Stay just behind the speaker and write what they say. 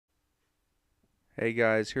Hey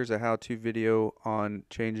guys, here's a how-to video on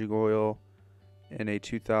changing oil in a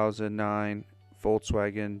 2009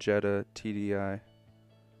 Volkswagen Jetta TDI.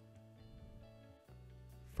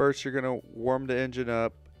 First, you're going to warm the engine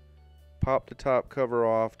up, pop the top cover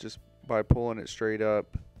off just by pulling it straight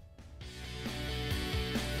up.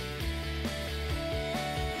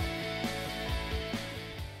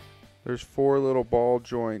 There's four little ball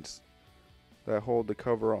joints that hold the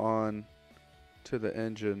cover on to the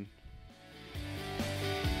engine.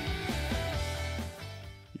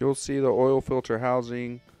 You'll see the oil filter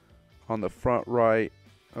housing on the front right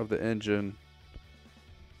of the engine.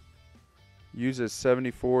 Use a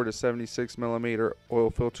 74 to 76 millimeter oil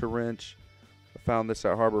filter wrench. I found this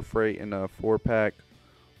at Harbor Freight in a 4-pack,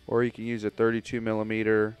 or you can use a 32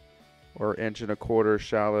 millimeter or 1.25 inch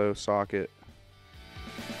shallow socket.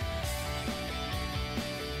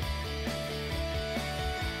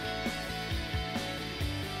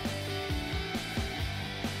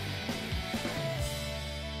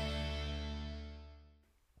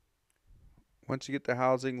 Once you get the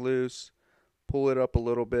housing loose, pull it up a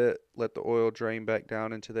little bit, let the oil drain back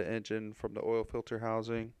down into the engine from the oil filter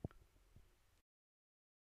housing.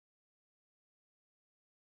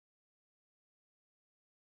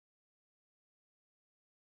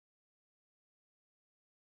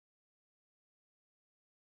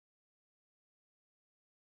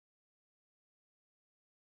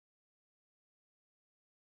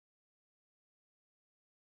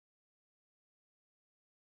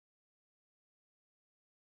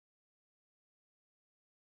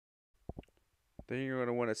 Then you're going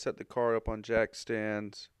to want to set the car up on jack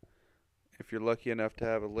stands. If you're lucky enough to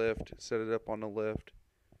have a lift, set it up on the lift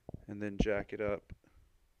and then jack it up.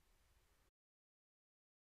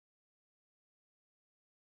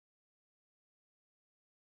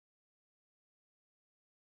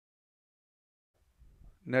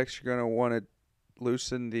 Next, you're going to want to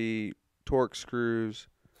loosen the torque screws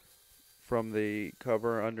from the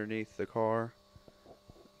cover underneath the car.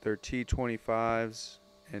 They're T25s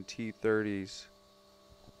and T30s.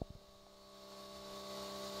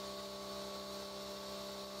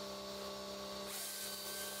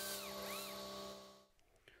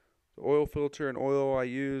 The oil filter and oil I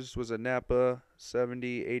used was a Napa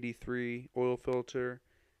 7083 oil filter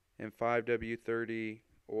and 5W30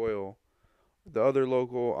 oil. The other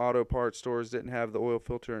local auto parts stores didn't have the oil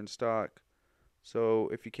filter in stock, so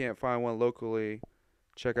if you can't find one locally,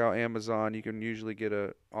 check out Amazon. You can usually get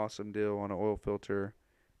an awesome deal on an oil filter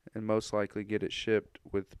and most likely get it shipped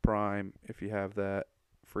with Prime if you have that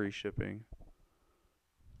free shipping.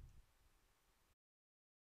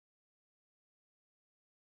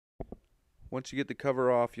 Once you get the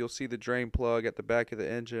cover off, you'll see the drain plug at the back of the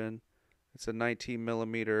engine. It's a 19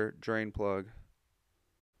 millimeter drain plug.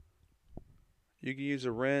 You can use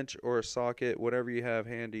a wrench or a socket, whatever you have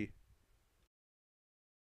handy.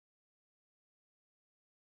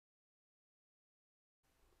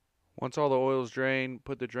 Once all the oil is drained,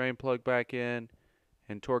 put the drain plug back in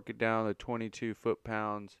and torque it down to 22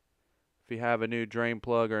 foot-pounds. If you have a new drain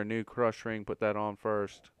plug or a new crush ring, put that on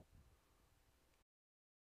first.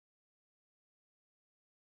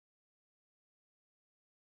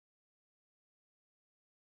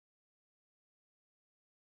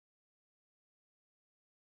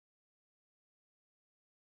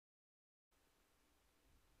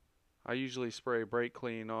 I usually spray brake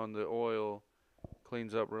clean on the oil,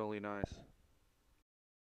 cleans up really nice.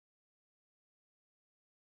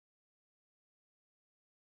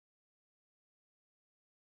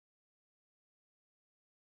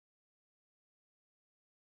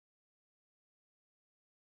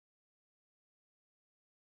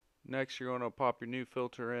 Next, you're going to pop your new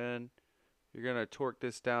filter in. You're going to torque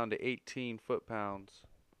this down to 18 foot-pounds.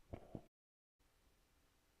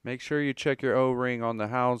 Make sure you check your O-ring on the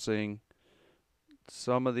housing.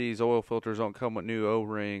 Some of these oil filters don't come with new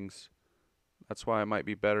O-rings. That's why it might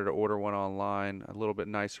be better to order one online, a little bit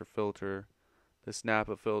nicer filter. This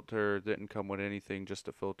Napa filter didn't come with anything, just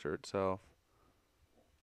the filter itself.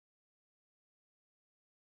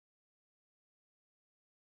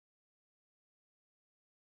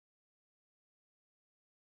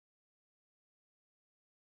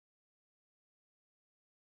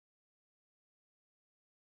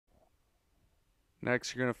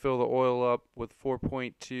 Next, you're going to fill the oil up with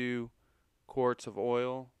 4.2 quarts of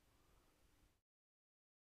oil.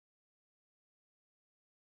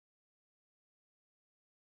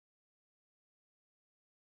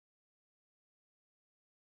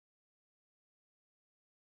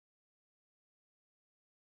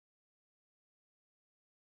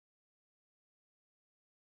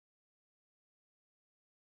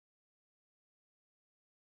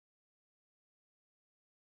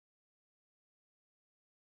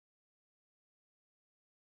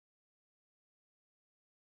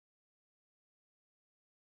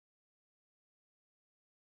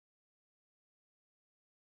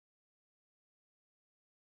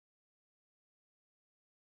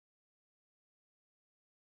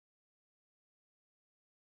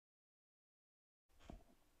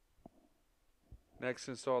 Next,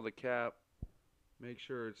 install the cap. Make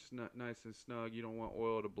sure it's nice and snug. You don't want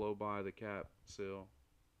oil to blow by the cap seal.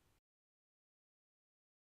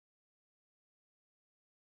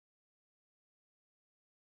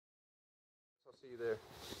 I'll see you there.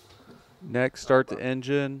 Next, start the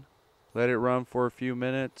engine. Let it run for a few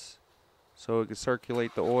minutes so it can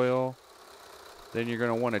circulate the oil. Then you're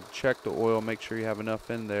going to want to check the oil, make sure you have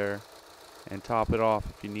enough in there, and top it off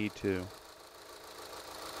if you need to.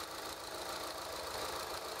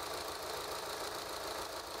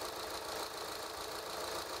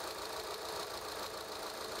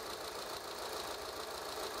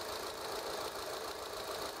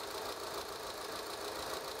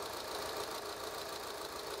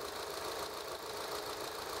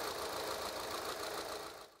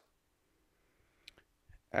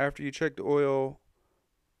 After you check the oil,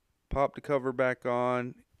 pop the cover back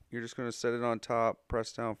on. You're just going to set it on top,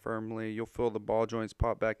 press down firmly. You'll feel the ball joints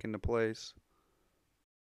pop back into place.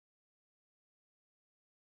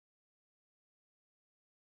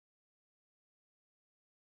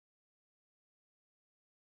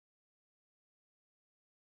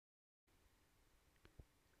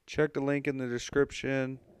 Check the link in the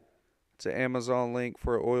description. It's an Amazon link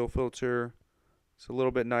for an oil filter. It's a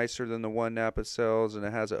little bit nicer than the one Napa sells, and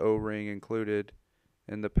it has an O-ring included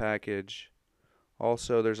in the package.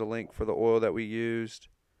 Also, there's a link for the oil that we used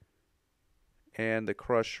and the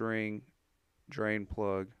crush ring drain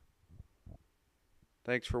plug.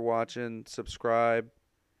 Thanks for watching. Subscribe.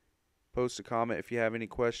 Post a comment if you have any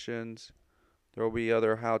questions. There will be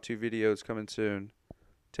other how-to videos coming soon.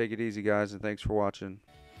 Take it easy, guys, and thanks for watching.